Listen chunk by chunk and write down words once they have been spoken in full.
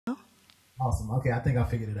Awesome. Okay, I think I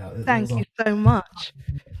figured it out. It was Thank on. you so much.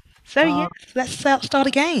 So yes, Um, let's start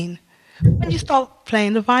again. When did you start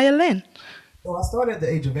playing the violin? so I started at the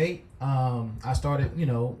age of 8. I started,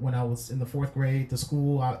 when I was in the fourth grade. The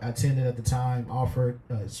school I attended at the time offered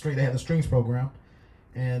string. They had the strings program,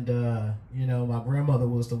 and my grandmother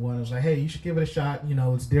was the one who was like, "Hey, you should give it a shot.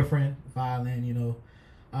 It's different, violin.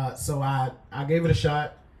 So I gave it a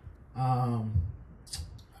shot. Um,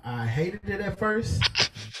 I hated it at first.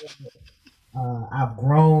 I've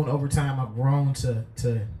grown over time. I've grown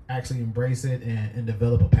to actually embrace it and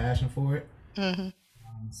develop a passion for it. Hmm.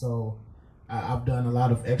 So I've done a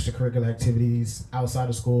lot of extracurricular activities outside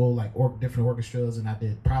of school, like different orchestras, and I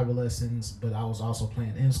did private lessons. But I was also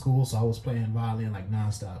playing in school, so I was playing violin like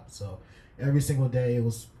nonstop. So every single day it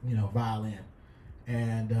was violin,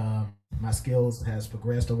 and my skills has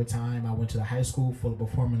progressed over time. I went to the high school for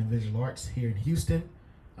performing and visual arts here in Houston.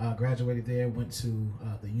 Graduated there, went to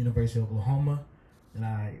the University of Oklahoma, and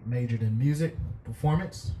I majored in music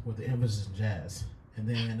performance with the emphasis in jazz. And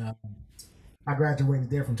then I graduated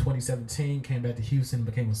there from 2017, came back to Houston,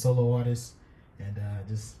 became a solo artist, and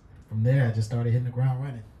just from there I just started hitting the ground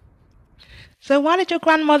running. So why did your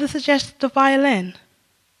grandmother suggest the violin?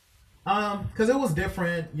 Because it was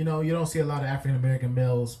different. You don't see a lot of African American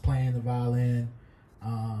males playing the violin.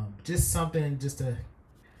 Just something just to,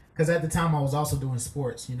 because at the time I was also doing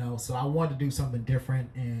sports. So I wanted to do something different,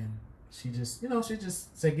 and she just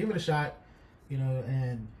said give it a shot.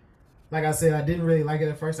 And like I said, I didn't really like it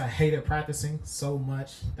at first. I hated practicing so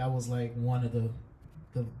much. That was like one of the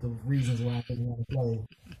reasons why I didn't want to play.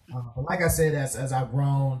 But like I said, as I've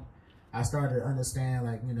grown, I started to understand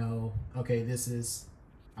like okay,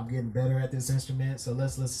 I'm getting better at this instrument, so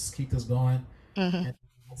let's keep this going. Hmm. And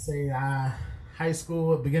I say high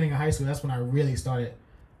school, beginning of high school, that's when I really started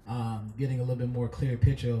getting a little bit more clear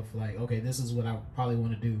picture of like, okay, this is what I probably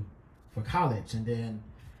want to do for college, and then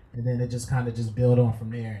it just kind of just build on from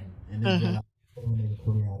there, and then Hmm. realize I want to make a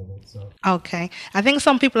career out of it. So Okay. I think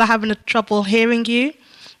some people are having a trouble hearing you.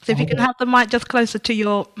 So if you can okay, have the mic just closer to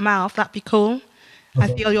your mouth, that'd be cool. I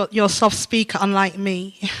okay, feel you're a soft speaker, unlike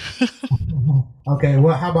me. okay.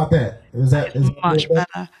 Well, how about that? Is That that is is that good? much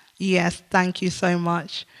better. Yes, thank you so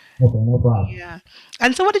much. Okay, no problem. Yeah.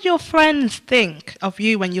 And so what did your friends think of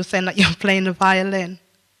you when you were saying that you're playing the violin?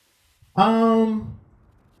 Um,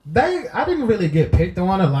 I didn't really get picked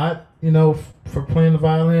on a lot, for playing the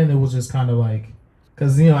violin. It was just kind of like,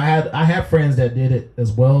 because I had friends that did it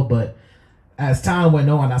as well, but as time went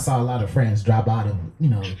on, I saw a lot of friends drop out of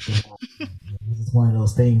it's one of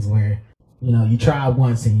those things where you try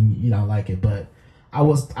once and you don't like it, but I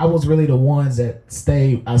was really the ones that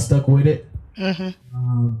stayed. I stuck with it Hmm.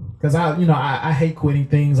 because I hate quitting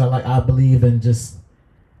things. I believe in just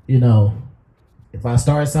you know if I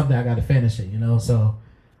start something, I got to finish it. So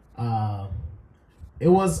uh, it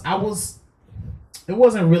was I was it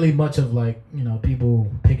wasn't really much of like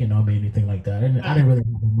people picking on me, anything like that. I didn't really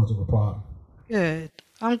have much of a problem. Good.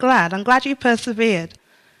 I'm glad. I'm glad you persevered.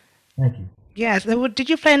 Thank you. Yes. Did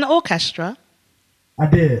you play in the orchestra? I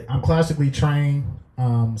did. I'm classically trained,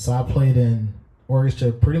 so I played in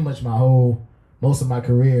orchestra pretty much most of my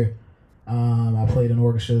career. I played in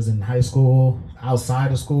orchestras in high school,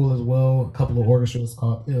 outside of school as well. A couple of orchestras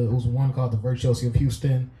it was one called the Virtuosi of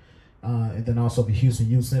Houston, and then also the Houston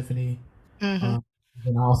Youth Symphony. Hmm. Um,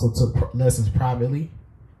 and I also took lessons privately.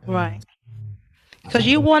 Right. Um, Because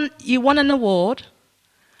you won an award.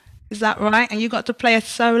 Is that right? And you got to play a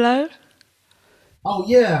solo. Oh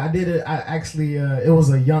yeah, I did it. I actually it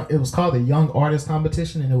was called the Young Artist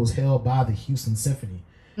Competition, and it was held by the Houston Symphony.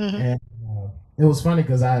 Hmm. And it was funny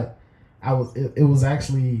because it was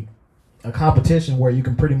actually a competition where you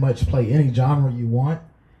can pretty much play any genre you want.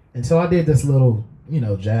 And so I did this little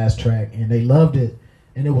jazz track, and they loved it,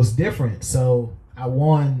 and it was different. So I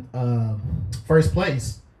won first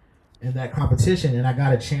place in that competition, and I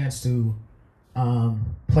got a chance to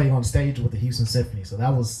play on stage with the Houston Symphony. So that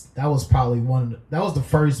was probably that was the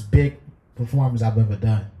first big performance I've ever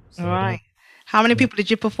done. All So that right. How many yeah. people did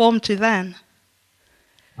you perform to then?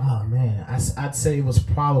 Oh man, I'd say it was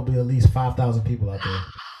probably at least 5,000 people out there.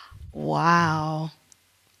 Wow.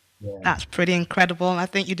 Yeah. That's pretty incredible. I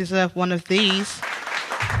think you deserve one of these.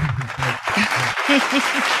 Thank you.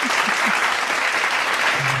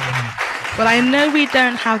 But I know we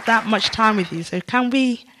don't have that much time with you, so can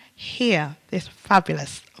we hear this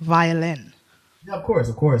fabulous violin? Yeah, of course,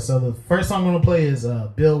 of course. So the first song I'm gonna play is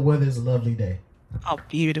Bill Withers' "Lovely Day." Oh,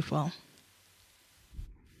 beautiful.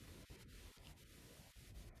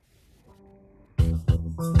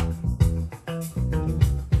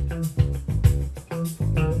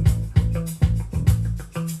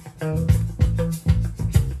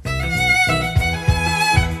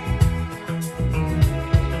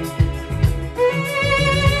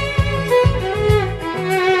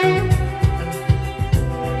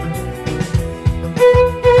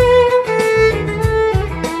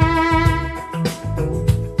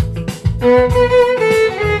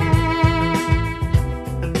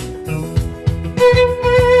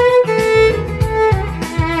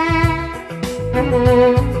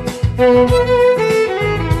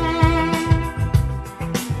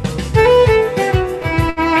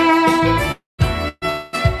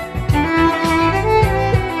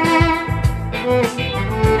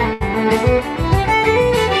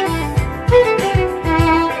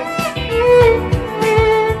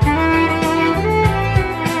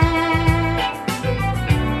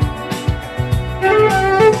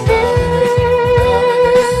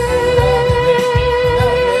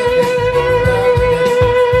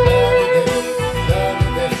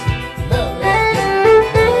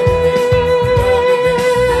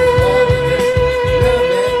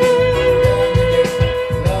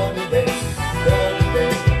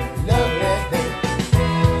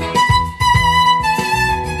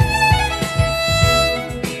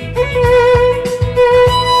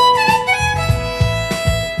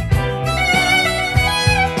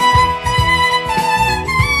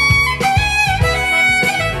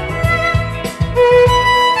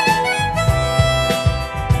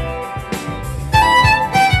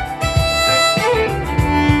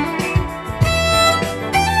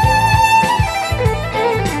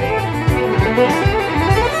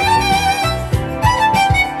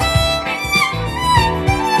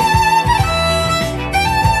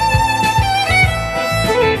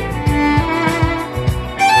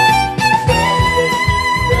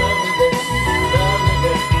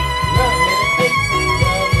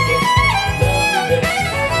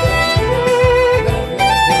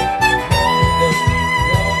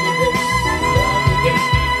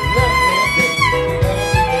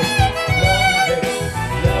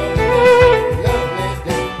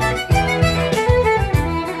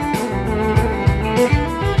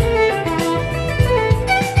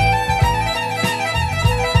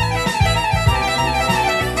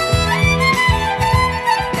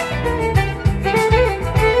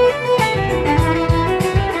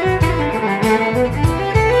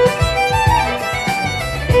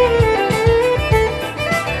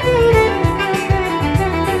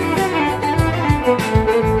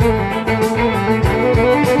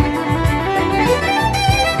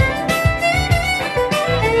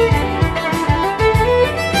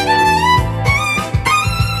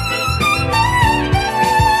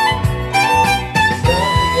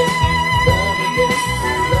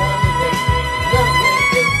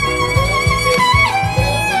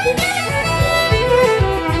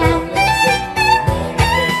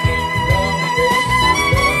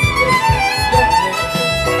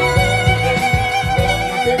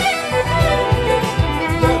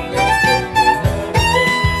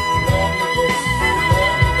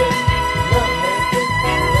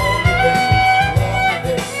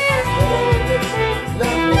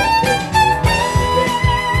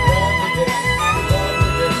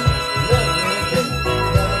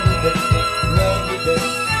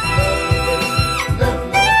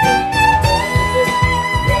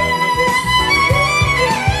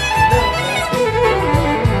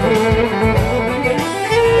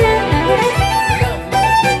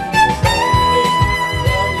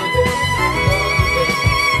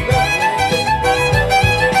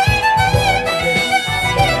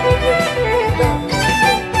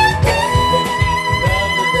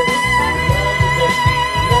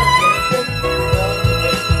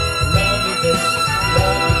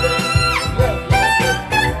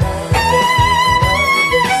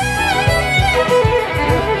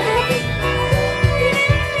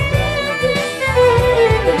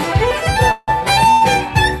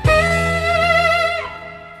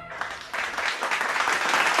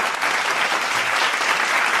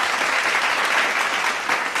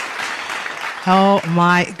 Oh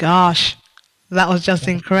my gosh. That was just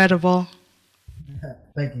incredible.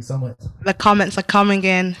 Thank you so much. The comments are coming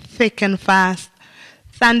in thick and fast.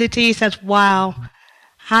 Sandy T says, wow.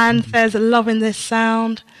 Han says, loving this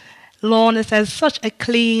sound. Lorna says, such a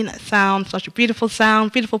clean sound, such a beautiful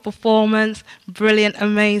sound, beautiful performance, brilliant,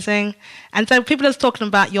 amazing. And so people are talking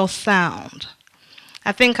about your sound.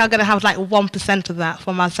 I think I'm going to have like 1% of that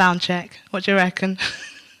for my sound check. What do you reckon?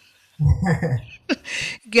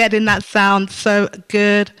 Getting that sound so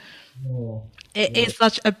good. It is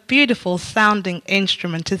such a beautiful sounding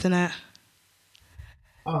instrument, isn't it?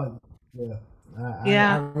 Oh, yeah. I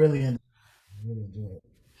Yeah, really enjoy it.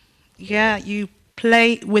 yeah, you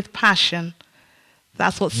play with passion.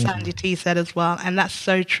 That's what Yes, Sandy ma'am. T said as well, and that's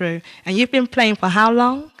so true. And you've been playing for how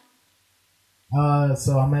long?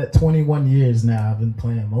 So I'm at 21 years now. I've been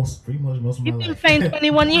playing pretty much most of my You've been life. playing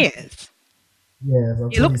 21 years. Yes,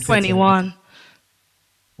 I'm You look 26 right now. 21.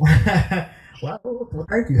 Well,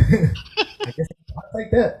 thank you. I guess I'll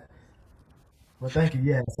take that. Well, thank you.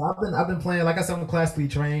 Yeah, so I've been playing. Like I said, I'm classically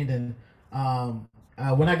trained, and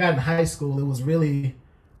when I got in high school, it was really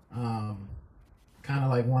um, kind of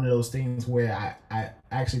like one of those things where I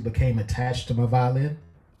actually became attached to my violin.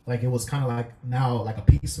 Like it was kind of like now like a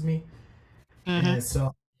piece of me, Hmm. and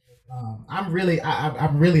so I'm really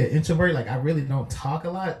an introvert. Like I really don't talk a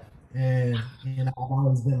lot, and I've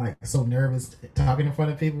always been like so nervous talking in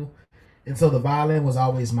front of people, and so the violin was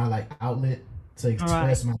always my like outlet to All right.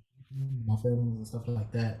 express my feelings and stuff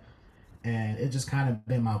like that, and it just kind of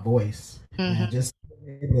been my voice, and Hmm. just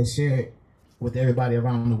being able to share it with everybody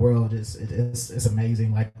around the world is it's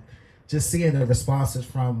amazing. Like just seeing the responses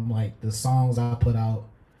from like the songs I put out,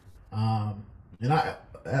 and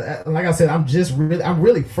like I said, I'm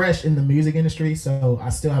really fresh in the music industry, so I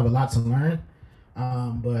still have a lot to learn.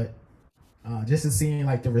 But just to seeing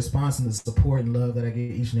like the response and the support and love that I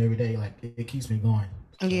get each and every day, like it keeps me going.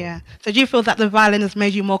 So, Yeah. So do you feel that the violin has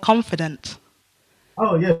made you more confident?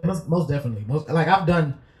 oh yeah, most definitely. Most like I've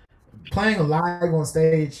done playing live on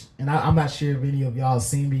stage, and I'm not sure if any of y'all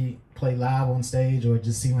seen me play live on stage or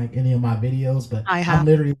just seen like any of my videos, but I I'm have.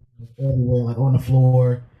 literally everywhere, like on the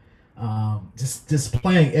floor, just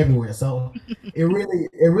playing everywhere. So it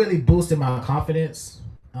really boosted my confidence.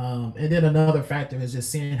 And then another factor is just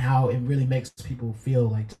seeing how it really makes people feel,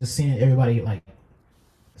 like just seeing everybody like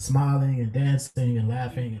smiling and dancing and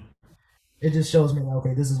laughing. And it just shows me, like,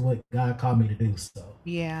 okay, this is what God called me to do. So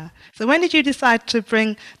Yeah. So when did you decide to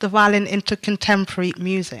bring the violin into contemporary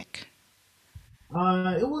music?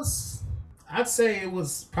 it was, I'd say it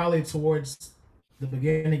was probably towards the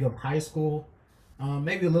beginning of high school,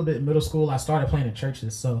 maybe a little bit in middle school. I started playing in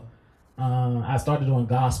churches, so I started doing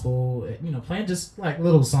gospel, playing just like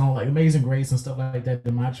little songs like Amazing Grace and stuff like that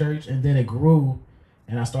in my church, and then it grew,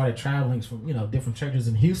 and I started traveling from different churches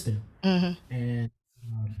in Houston, Hmm. and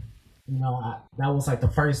um, that was like the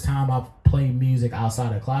first time I played music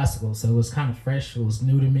outside of classical, so it was kind of fresh. It was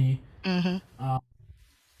new to me. Hmm. Um,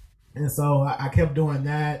 and so I kept doing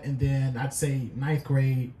that, and then I'd say ninth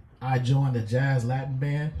grade, I joined a jazz Latin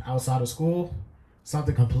band outside of school,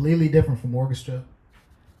 something completely different from orchestra.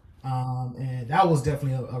 And that was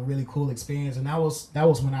definitely a really cool experience, and that was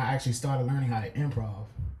when I actually started learning how to improv,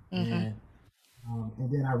 Hmm.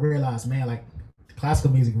 and then I realized, man, like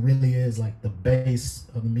classical music really is like the base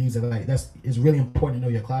of the music. Like it's really important to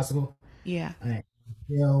know your classical Yeah. and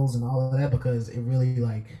scales and all of that because it really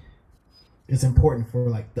like it's important for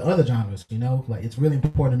like the other genres, like it's really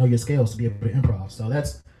important to know your scales to be able to improv. So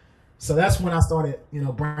that's when I started,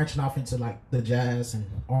 branching off into like the jazz and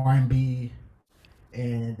R&B,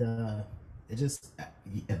 and it just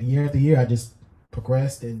year after year I just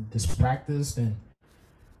progressed and just practiced, and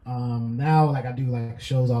now like I do like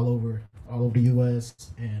shows all over the U.S.,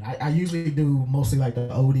 and I usually do mostly like the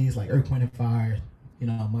oldies like Earth, Wind and Fire,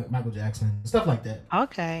 Michael Jackson, stuff like that.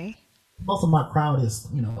 Okay. Most of my crowd is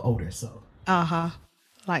older, so Uh-huh.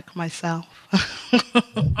 Like myself. I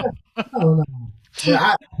don't know. But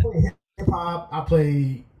I play hip hop. I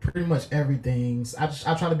play pretty much everything. So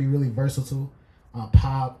I try to be really versatile.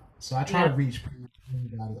 Pop. So I try Yeah. to reach pretty much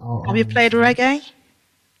anybody, all Have you played artists. reggae?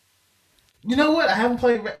 You know what? I haven't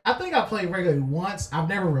played. I think I played reggae once. I've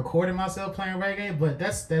never recorded myself playing reggae, but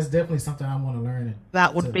that's definitely something I want to learn. And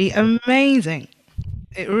That would be to amazing.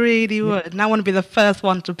 It really yeah, would. And I want to be the first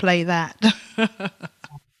one to play that.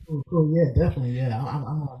 cool, cool. Yeah, definitely. Yeah,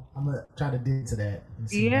 I'm gonna try to dig to that and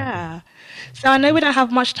see what I can. Yeah. So I know we don't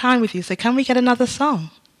have much time with you, so can we get another song?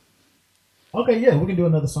 Okay, yeah, we can do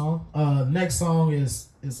another song. Next song is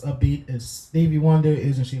upbeat. It's Stevie Wonder.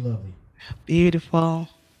 Isn't she lovely? Beautiful.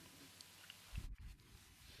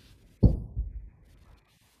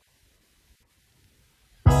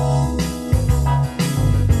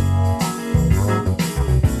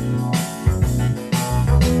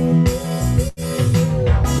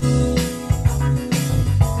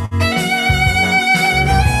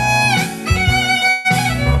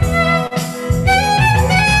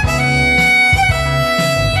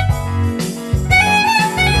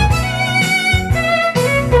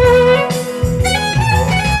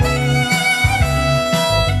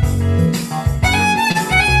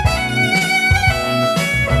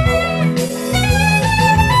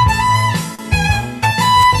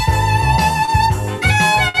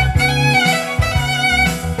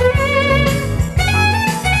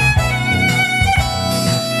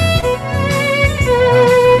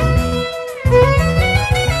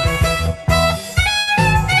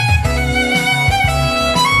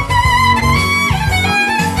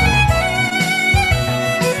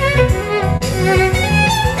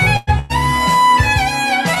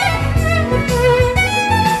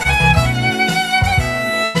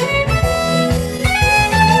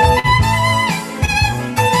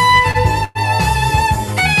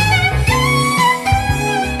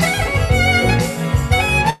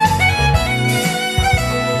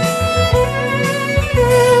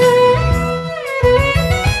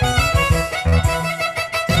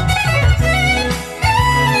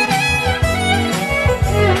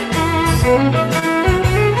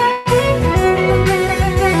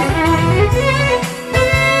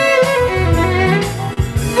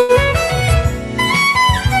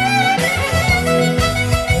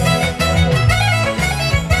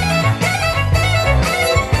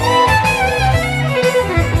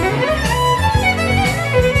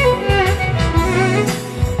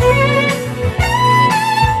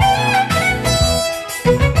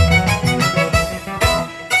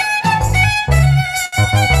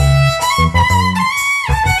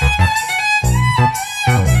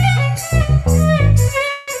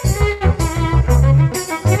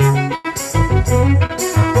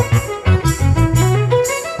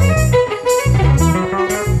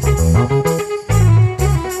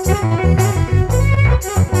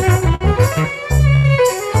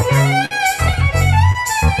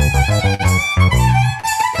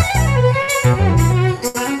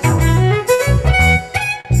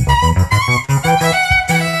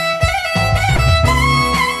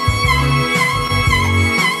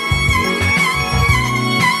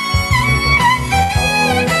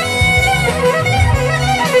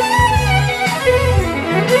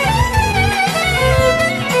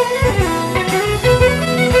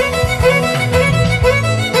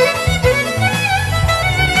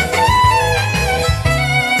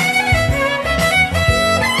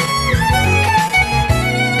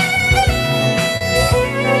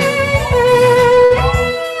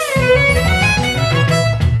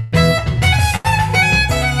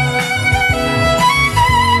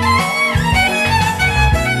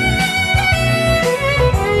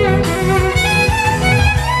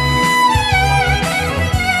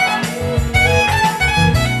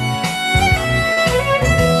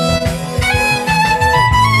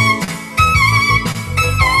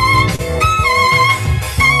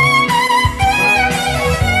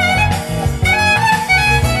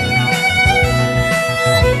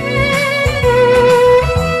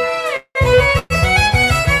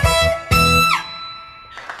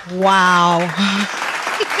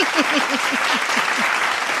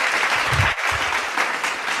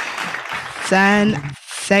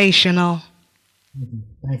 Sensational. Thank you.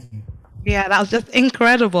 Thank you. Yeah, that was just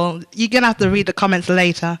incredible. You're going to have to read the comments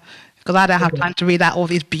later because I don't have Okay. time to read out all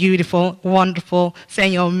these beautiful, wonderful,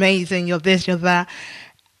 saying you're amazing, you're this, you're that.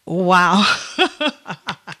 Wow.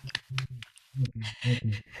 Thank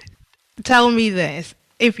you. Tell me this.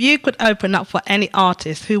 If you could open up for any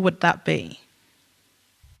artist, who would that be?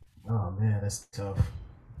 Oh man, that's tough.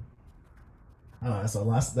 Oh, that's a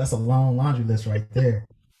lot. That's a long laundry list right there.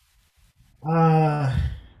 Uh,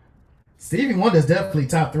 Stevie Wonder's definitely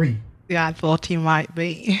top three. Yeah, I thought he might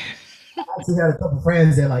be. I actually had a couple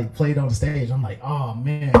friends that like played on the stage. I'm like, oh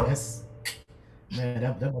man, that must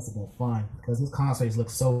have been fun because his concerts look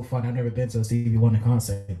so fun. I've never been to a Stevie Wonder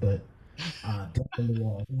concert, but definitely,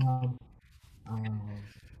 um,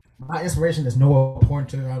 my inspiration is Noah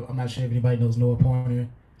Pointer. I'm not sure if anybody knows Noah Pointer.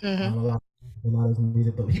 Hmm. A lot of his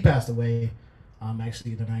music, but he passed away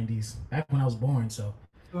actually in the '90s, back when I was born. So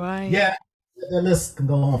Right. yeah, the list can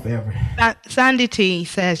go on forever. Sandy T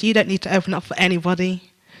says you don't need to open up for anybody.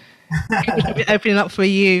 People should be opening up for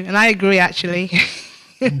you. And I agree, actually.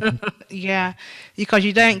 Yeah, because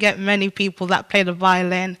you don't get many people that play the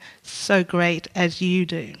violin so great as you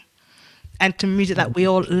do. And to music that we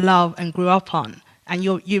all love and grew up on. And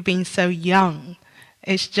you've been so young.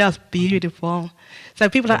 It's just beautiful. So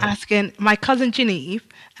people are Yeah. asking, my cousin Genevieve,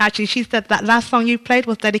 actually, she said that last song you played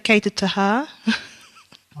was dedicated to her.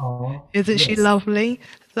 Oh Isn't she yes. lovely?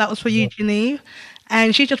 That was for you, Yeah. Genevieve.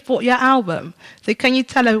 And she just bought your album. So can you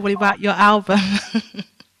tell everybody about your album?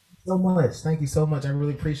 So much. Thank you so much. I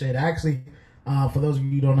really appreciate it. Actually, for those of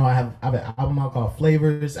you who don't know, I have an album out called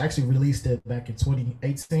Flavors. I actually released it back in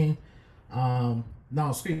 2018. No,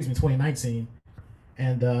 excuse me, 2019.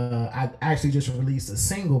 And I actually just released a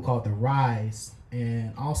single called The Rise.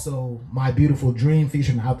 And also, My Beautiful Dream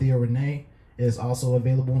featuring Althea Renee is also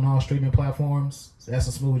available on all streaming platforms. So that's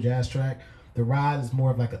a smooth jazz track. The Rise is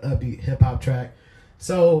more of like an upbeat hip hop track.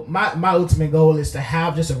 So my ultimate goal is to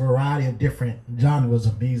have just a variety of different genres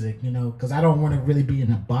of music, because I don't want to really be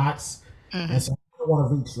in a box, and Hmm. so I want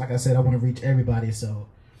to reach, like I said, I want to reach everybody. So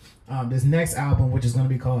this next album, which is going to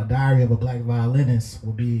be called Diary of a Black Violinist,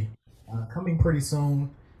 will be coming pretty soon.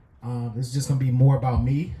 It's just going to be more about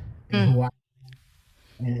me and Mm. who I.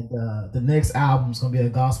 And the next album is going to be a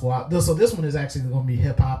gospel album. So this one is actually going to be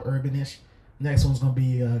hip hop, urbanish. Next one's going to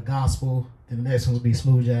be gospel. And the next one's going to be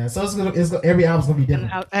smooth jazz. So every album's going to be And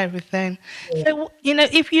different. how everything. So,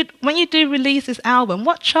 if you when you do release this album,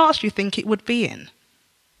 what charts do you think it would be in?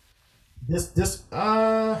 This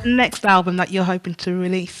Next album that you're hoping to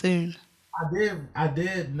release soon. I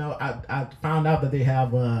did know I found out that they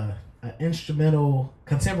have a instrumental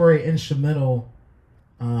contemporary instrumental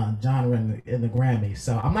genre in the Grammy.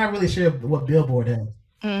 So I'm not really sure what Billboard has.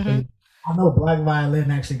 Hmm. 'Cause I know Black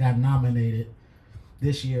Violin actually got nominated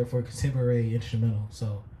this year for contemporary instrumental.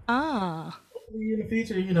 So Ah, hopefully in the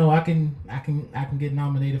future, I can get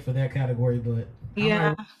nominated for that category, but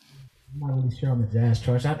yeah. I'm not really sure on the jazz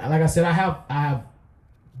charts. Like I said, I have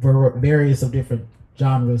various of different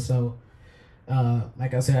genres. So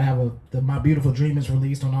like I said, I have My Beautiful Dream is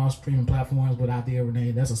released on all streaming platforms without the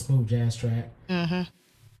Renee. That's a smooth jazz track. Hmm.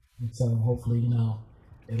 And so hopefully, it'll.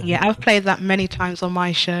 Yeah, I've played that many times on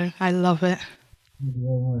my show. I love it. Thank you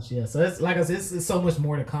very much. Yeah. So it's like I said, it's so much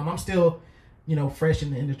more to come. I'm still, fresh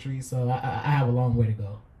in the industry, so I have a long way to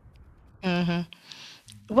go. Hmm.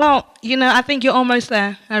 Well, I think you're almost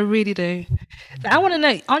there. I really do. So I want to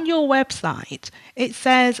know, on your website, it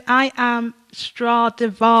says, I am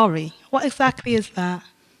Stradivari. What exactly is that?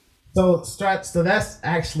 So that's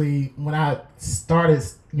actually when I started,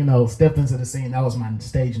 stepped into the scene. That was my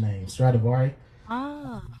stage name, Stradivari.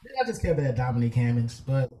 Ah. Then I just kept it at Dominique Hammons,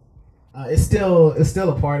 but it's still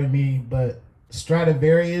a part of me. But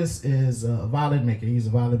Stradivarius is a violin maker. He's a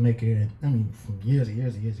violin maker, and I mean, from years and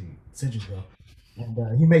years and years, centuries ago.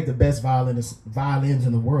 And he made the best violins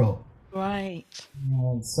in the world. Right.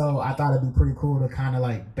 And so I thought it'd be pretty cool to kind of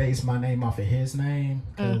like base my name off of his name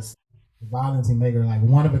Mm. because the violins he make are like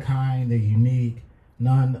one of a kind, they're unique,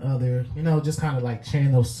 none other. Just kind of like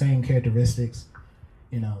sharing those same characteristics.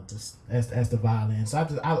 Just as the violin. So I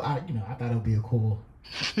thought it would be a cool.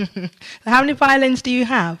 How many violins do you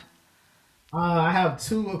have? I have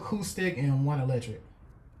two acoustic and one electric.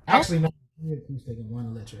 Oh, Actually, no, three acoustic and one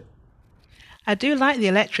electric. I do like the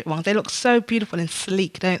electric ones. They look so beautiful and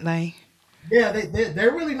sleek, don't they? Yeah,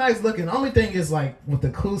 they're really nice looking. The only thing is like with the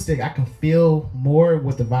acoustic, I can feel more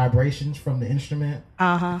with the vibrations from the instrument.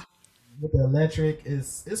 Uh-huh. With the electric,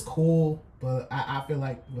 it's cool, but I feel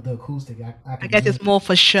like with the acoustic, I I can guess really, it's more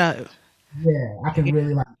for show. yeah, I can Yeah.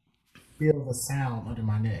 really like feel the sound under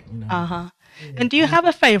my neck. Uh-huh. Yeah. And do you have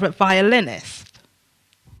a favorite violinist?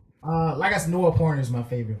 Like I said, Noah Porter is my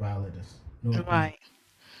favorite violinist. Noah Porter. Right.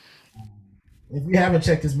 If you haven't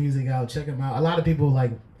checked his music out, check him out. A lot of people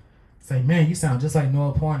like say, "Man, you sound just like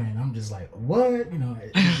Noah Porter," and I'm just like, "What?" It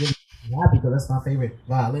really happy because that's my favorite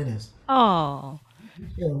violinist. Oh.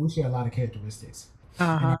 We share a lot of characteristics. And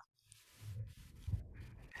Uh-huh.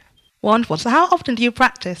 Wonderful. So how often do you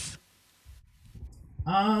practice?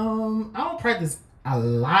 I don't practice a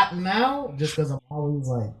lot now, just because I'm always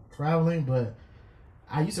like traveling. But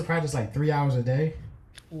I used to practice like 3 hours a day.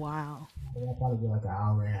 Wow. I'll probably get like an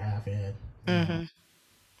hour and a half in. You know, Hmm.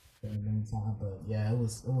 in the meantime. But yeah, it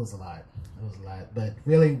was a lot. It was a lot. But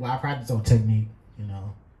really, I practice on technique. You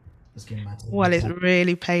know, just getting my Well, technique it's down.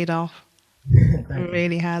 really paid off. Thank It you.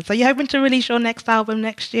 really has. Are you hoping to release your next album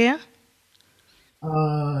next year?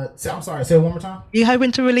 I'm sorry. Say it one more time. Are you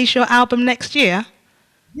hoping to release your album next year?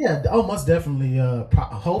 Yeah. Oh, most definitely.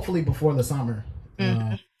 Hopefully before the summer.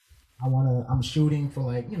 Uh, Mm. I'm shooting for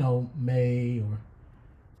like May or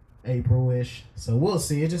April-ish. So we'll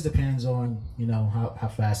see. It just depends on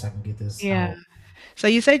how fast I can get this Yeah. out. So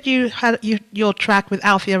you said you had your track with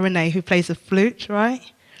Alfia Renee, who plays the flute, right?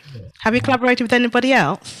 Yes. Have you collaborated with anybody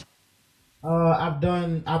else?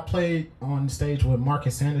 I played on stage with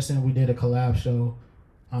Marcus Sanderson. We did a collab show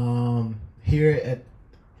here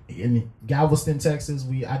in Galveston, Texas.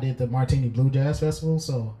 I did the Martini Blue Jazz Festival.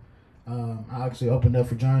 So I actually opened up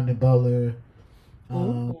for Jonathan Butler.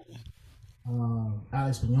 Um, Ooh.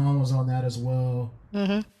 Alex Pignon was on that as well.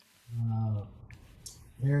 Mm-hmm. Uh,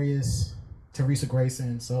 various Teresa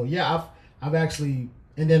Grayson. So yeah, I've actually,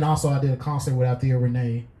 and then also I did a concert with Althea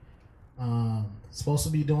Renee. Supposed to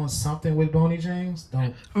be doing something with Boney James.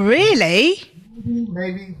 Don't Really?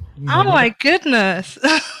 maybe Oh we'll, my goodness.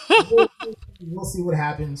 we'll we'll see what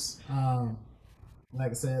happens.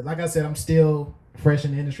 Like I said, I'm still fresh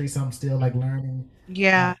in the industry, so I'm still like learning. Uh,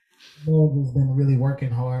 Yeah. has been really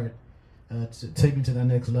working hard to take me to the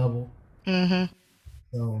next level. Mm-hmm.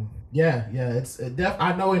 So yeah,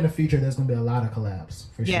 I know in the future there's gonna be a lot of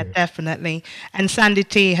collabs for Yeah, sure. definitely. And Sandy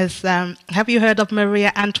T has, have you heard of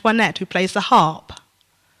Maria Antoinette, who plays the harp?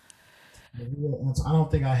 But yeah, and so I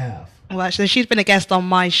don't think I have. Well, actually, she's been a guest on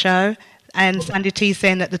my show, and Okay. Sandy T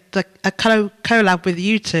saying that a collab with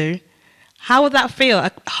you two, how would that feel?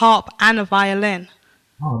 A harp and a violin?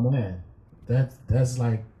 Oh man, that's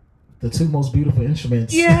like the two most beautiful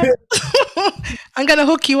instruments. Yeah. I'm going to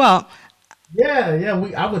hook you up. Yeah.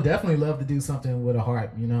 I would definitely love to do something with a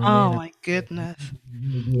harp. You know what I Oh mean? my goodness.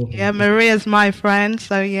 Really beautiful. Yeah, Maria's my friend,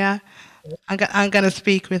 so yeah, I'm going to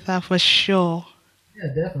speak with her for sure. Yeah,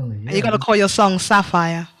 definitely. And you Yeah. got to call your song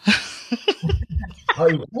Sapphire. Oh,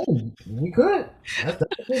 hey, we could. That's a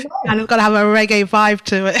good And name. it's got to have a reggae vibe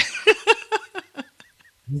to it.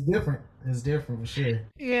 It's different. It's different for sure.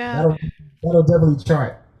 Yeah. That'll definitely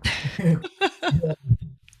chart. Yeah.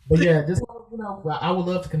 But yeah, just I would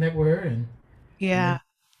love to connect with her, and you know, Yeah,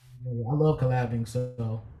 I love collabing,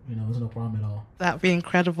 so there's no problem at all. that'd be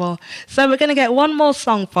incredible. So we're gonna get one more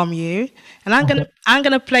song from you, and Okay. I'm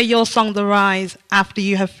gonna play your song "The Rise" after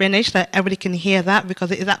you have finished, so everybody can hear that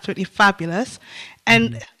because it is absolutely fabulous.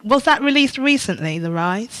 And Mhm. was that released recently, "The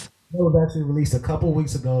Rise"? It was actually released a couple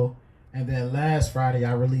weeks ago, and then last Friday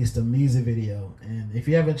I released a music video. And if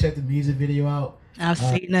you haven't checked the music video out, I've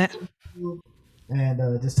uh, seen it.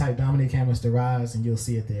 and just type Dominique Hammons "The Rise" and you'll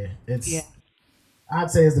see it there. Yeah. I'd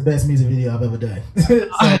say it's the best music video I've ever done.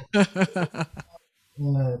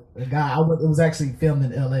 So the guy, it was actually filmed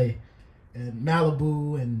in L.A. and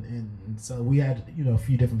Malibu, and so we had a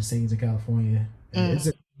few different scenes in California. And Mm, it's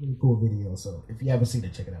a really cool video. So if you haven't seen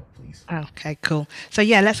it, check it out, please. okay, cool. So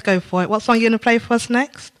yeah, let's go for it. What song are you gonna play for us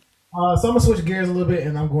next? So I'm gonna switch gears a little bit,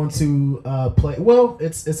 and I'm going to play. Well,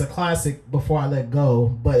 it's a classic, "Before I Let Go,"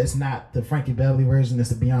 but it's not the Frankie Beverly version. It's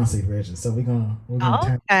the Beyonce version. So we're gonna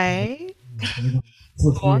turn. Okay, We're gonna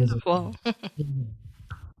switch gears. wonderful.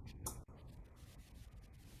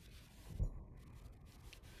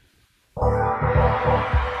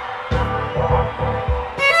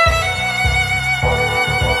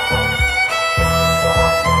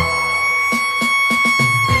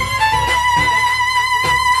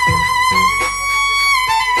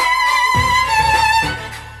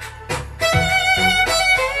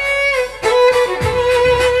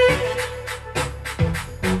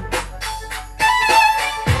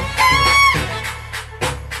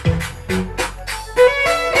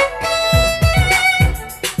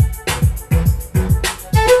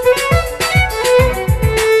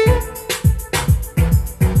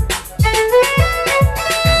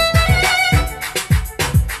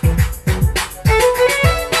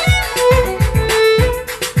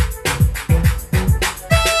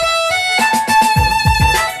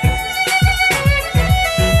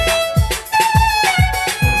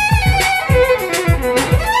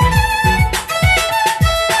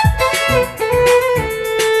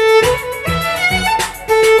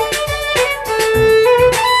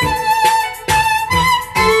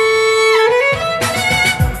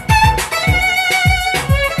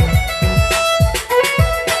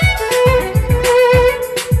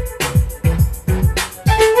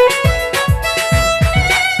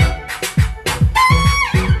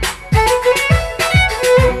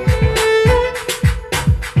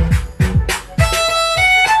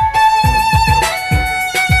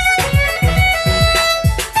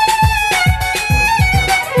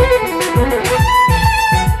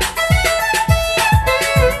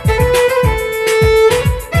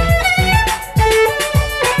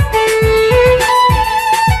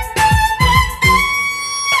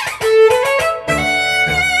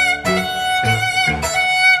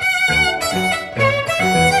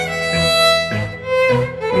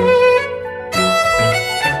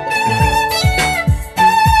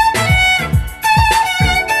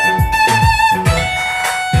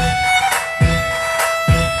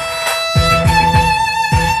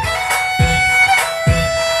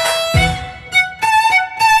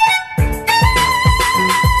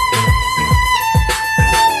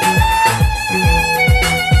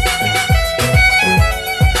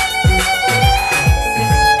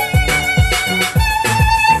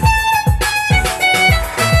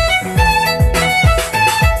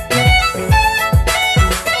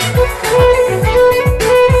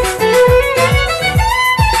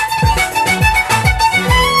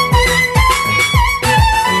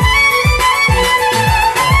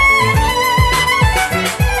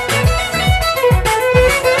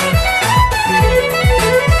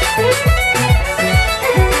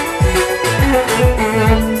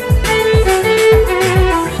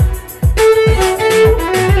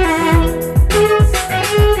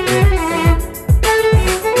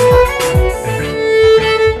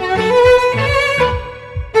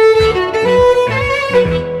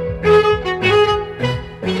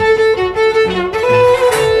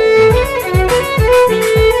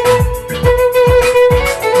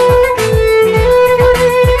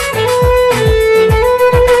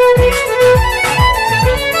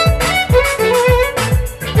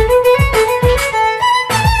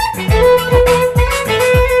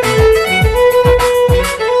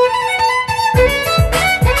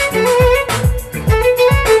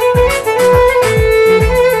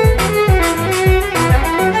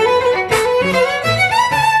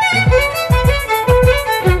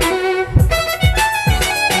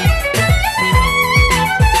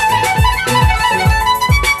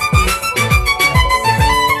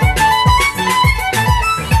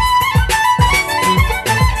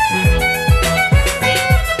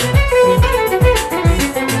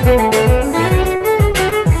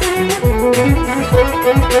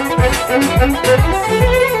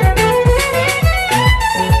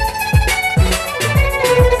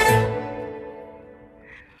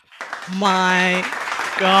 My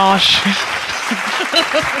gosh.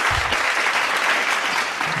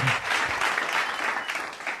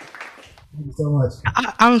 Thank you so much.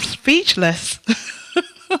 I'm speechless.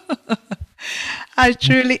 I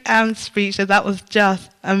truly am speechless. That was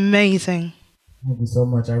just amazing. Thank you so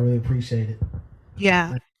much. I really appreciate it.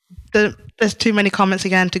 Yeah. There's too many comments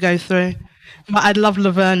again to go through. But I love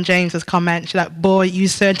Laverne James's comment. She's like, boy, you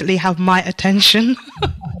certainly have my attention.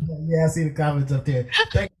 Yeah, I see the comments up there.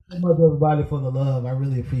 Thank you so much, everybody, for the love. I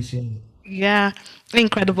really appreciate it. Yeah,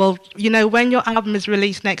 incredible. You know, when your album is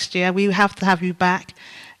released next year, we have to have you back,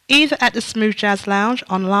 either at the Smooth Jazz Lounge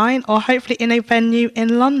online or hopefully in a venue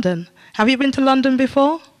in London. Have you been to London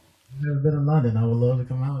before? I've never been in London. I would love to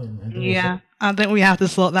come out and do a Yeah, show. I think we have to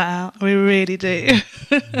sort that out. We really do.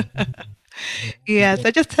 Yeah, so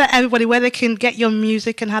just tell everybody where they can get your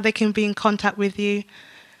music and how they can be in contact with you.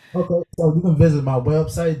 Okay, so you can visit my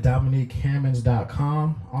website,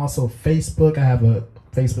 DominiqueHammons.com. Also, Facebook. I have a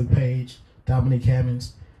Facebook page, Dominique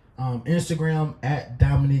Hammons. Instagram at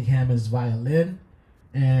Dominique Hammons Violin.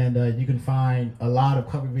 And you can find a lot of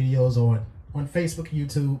cover videos on Facebook and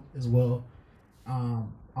YouTube as well.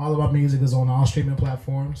 All of my music is on all streaming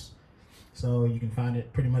platforms. So you can find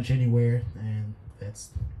it pretty much anywhere. And that's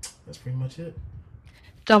pretty much it.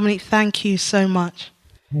 Dominique, thank you so much.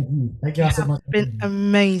 Thank you. Thank y'all so much. It's been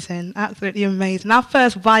amazing, absolutely amazing. Our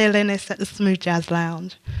first violinist at the Smooth Jazz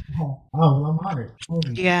Lounge. Oh, I'm honored.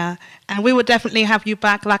 Yeah, and we will definitely have you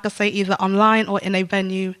back, like I say, either online or in a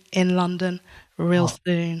venue in London real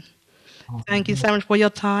soon. Thank you so much for your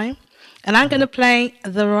time. And I'm going to play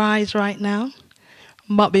The Rise right now.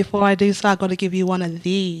 But before I do so, I've got to give you one of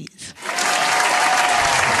these.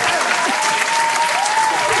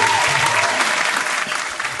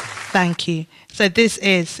 Thank you. So this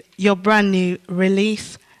is your brand new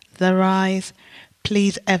release, The Rise.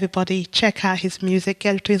 Please, everybody, check out his music.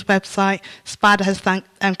 Get to his website. Spider has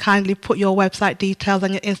kindly put your website details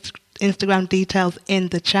and your Instagram details in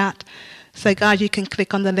the chat. So, guys, you can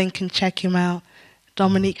click on the link and check him out.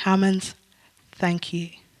 Dominique Hammons, thank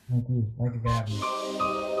you. Thank you. Thank you for having me.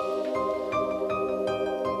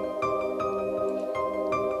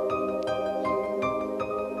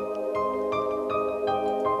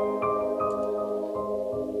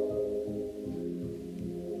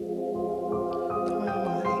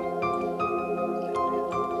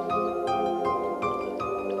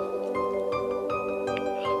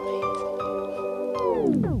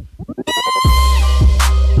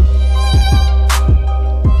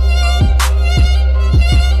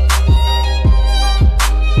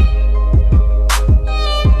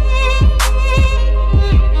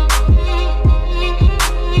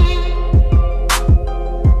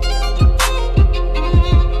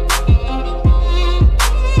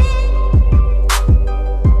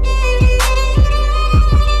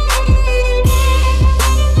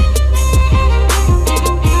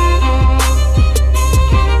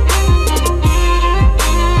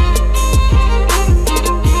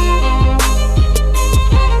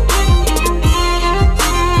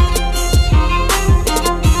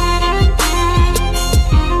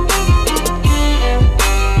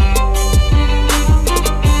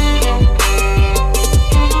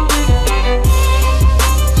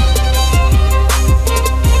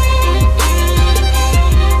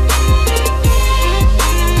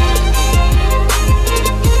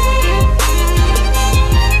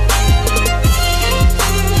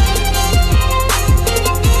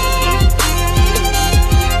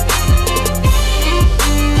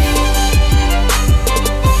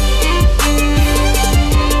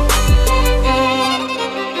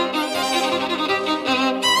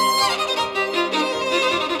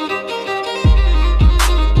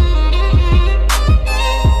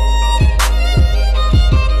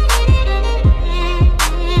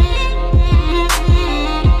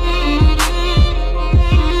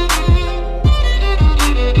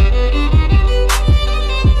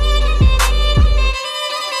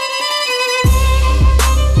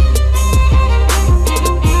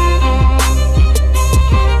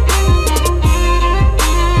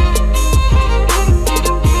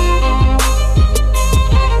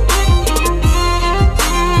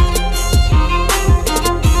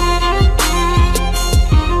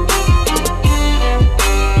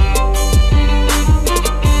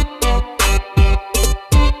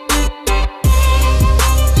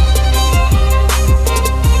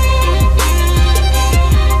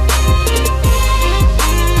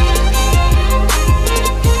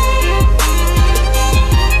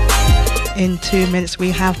 In 2 minutes, we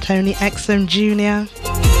have Tony Exum Jr.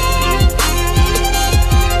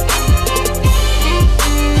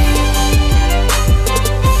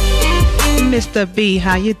 Mr. B,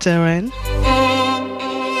 how you doing?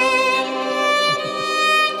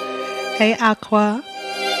 Hey, Aqua.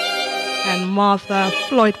 And Martha,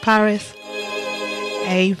 Floyd Paris,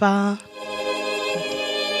 Ava.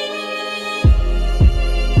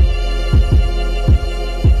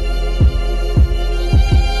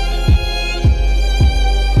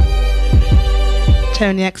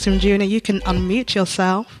 Tony Exum Jr., you can unmute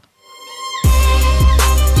yourself.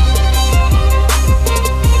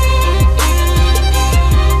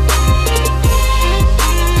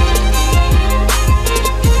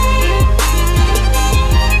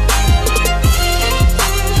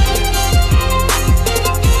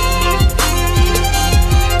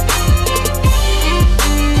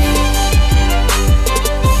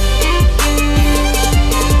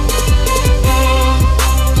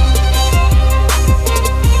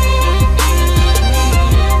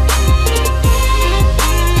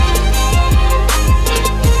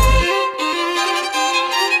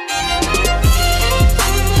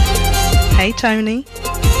 Hey Tony,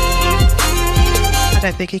 I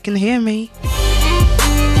don't think you can hear me.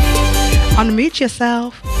 Unmute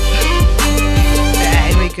yourself.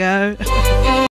 There we go.